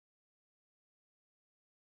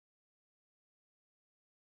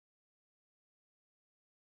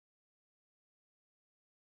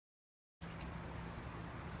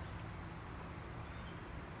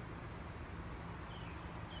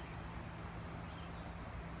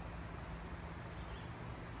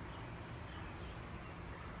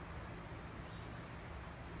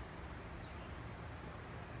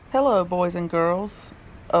Hello, boys and girls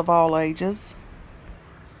of all ages.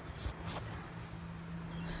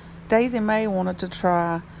 Daisy Mae wanted to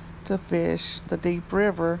try to fish the Deep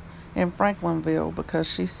River in Franklinville because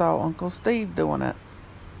she saw Uncle Steve doing it,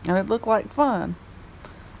 and it looked like fun.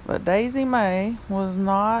 But Daisy Mae was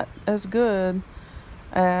not as good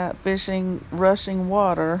at fishing rushing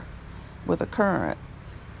water with a current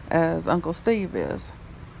as Uncle Steve is.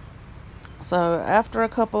 So after a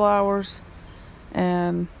couple hours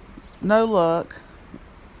and no luck,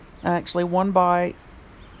 actually one bite,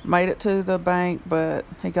 made it to the bank, but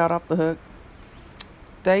he got off the hook.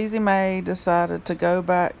 Daisy Mae decided to go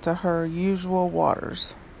back to her usual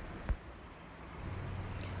waters.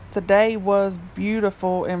 The day was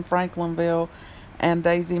beautiful in Franklinville, and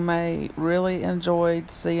Daisy Mae really enjoyed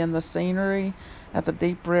seeing the scenery at the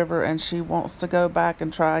Deep River, and she wants to go back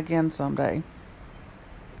and try again someday.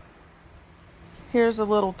 Here's a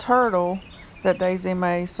little turtle that Daisy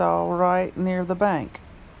Mae saw right near the bank.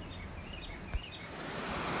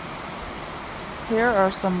 Here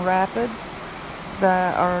are some rapids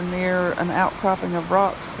that are near an outcropping of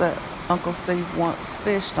rocks that Uncle Steve once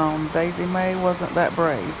fished on. Daisy Mae wasn't that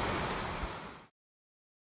brave.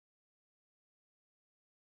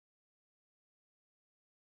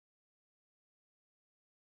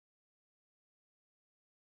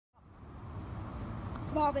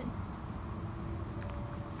 It's bobbing.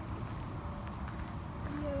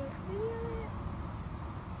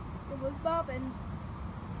 It was bobbing.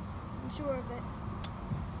 I'm sure of it.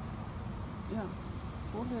 Yeah.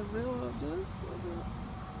 Go ahead, reel up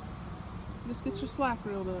just get your slack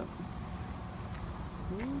reeled up.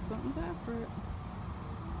 Ooh, something's after it.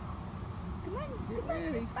 Come on, Get come on,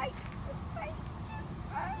 ready. just bite, just bite, just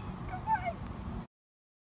bite, come on.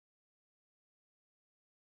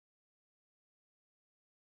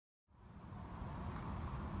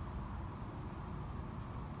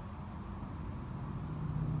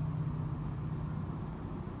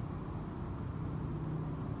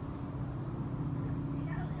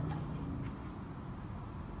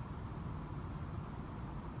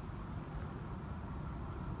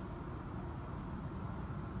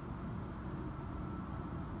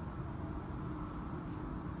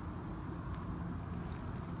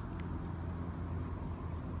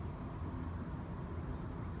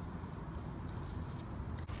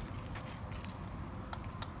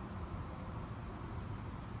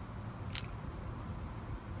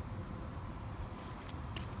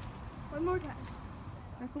 One more time.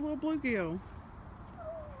 That's a little bluegill.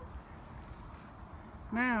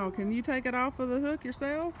 Now, can you take it off of the hook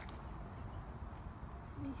yourself?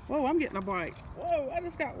 Whoa, I'm getting a bite. Whoa, I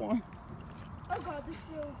just got one. Oh God, this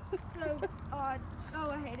feels so odd.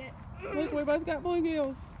 Oh, I hate it. Look, we both got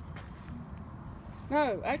bluegills.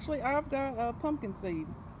 No, actually, I've got a pumpkin seed.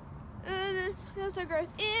 This feels so gross.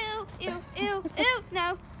 Ew, ew, ew, ew,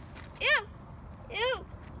 no. Ew, ew,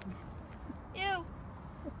 ew,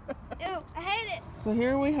 ew, I hate it. So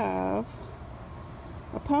here we have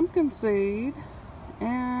a pumpkin seed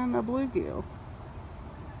and a bluegill.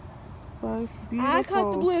 Both beautiful. I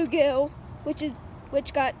caught the bluegill,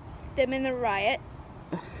 which got them in the riot,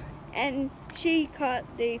 and she caught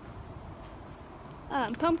the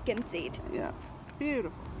pumpkin seed. Yeah,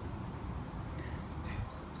 beautiful.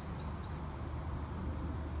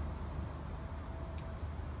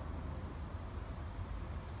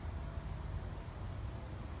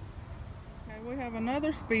 Okay, we have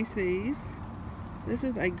another species. This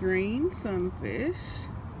is a green sunfish.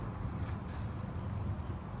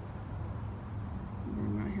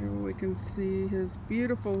 And right here we can see his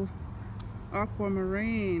beautiful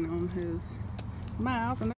aquamarine on his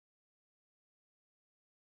mouth. And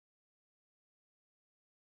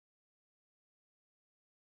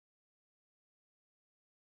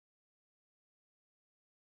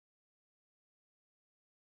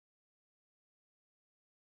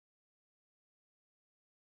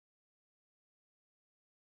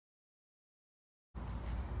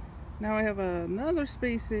now we have another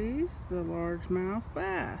species, the largemouth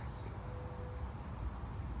bass.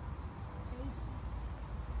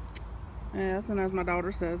 Yes, and as my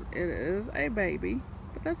daughter says, it is a baby,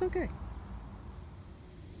 but that's okay.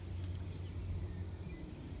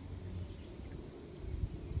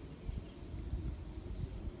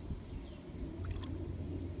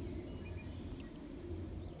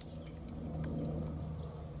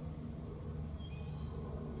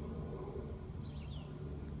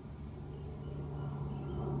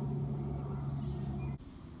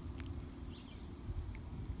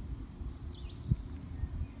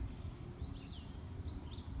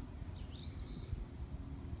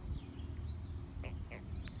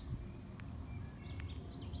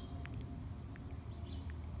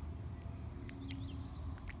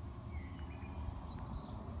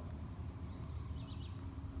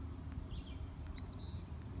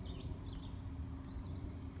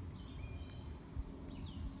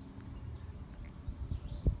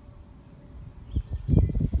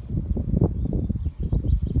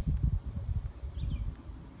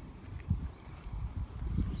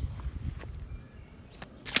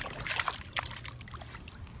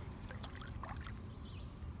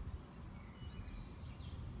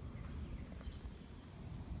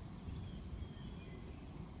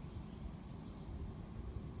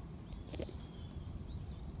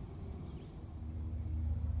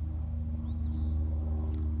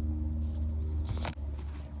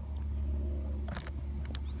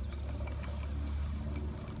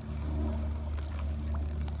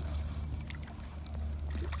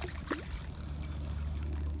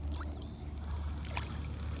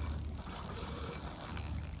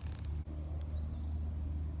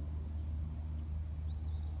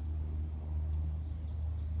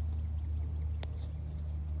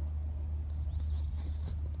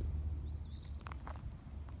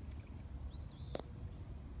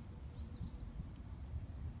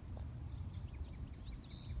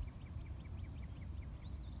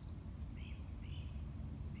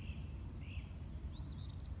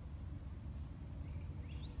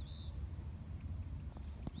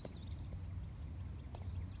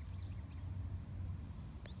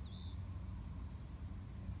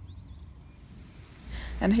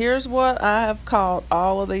 And here's what I have caught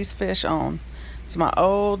all of these fish on. It's my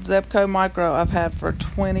old Zebco Micro I've had for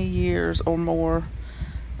 20 years or more,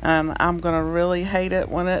 and I'm gonna really hate it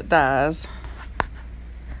when it dies.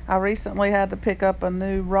 I recently had to pick up a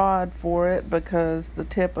new rod for it because the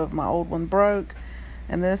tip of my old one broke,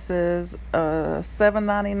 and this is a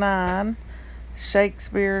 $7.99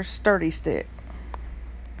 Shakespeare Sturdy Stick.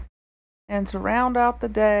 And to round out the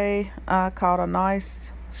day, I caught a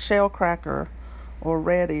nice shell cracker or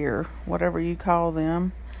red ear, whatever you call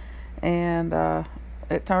them, and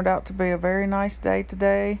it turned out to be a very nice day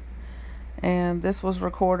today, and this was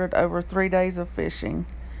recorded over 3 days of fishing.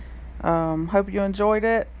 Hope you enjoyed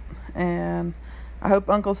it, and I hope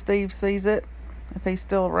Uncle Steve sees it if he's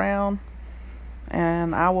still around,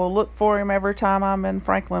 and I will look for him every time I'm in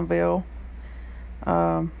Franklinville.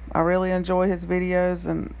 I really enjoy his videos,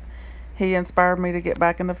 and he inspired me to get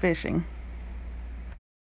back into fishing.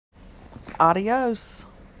 Adios.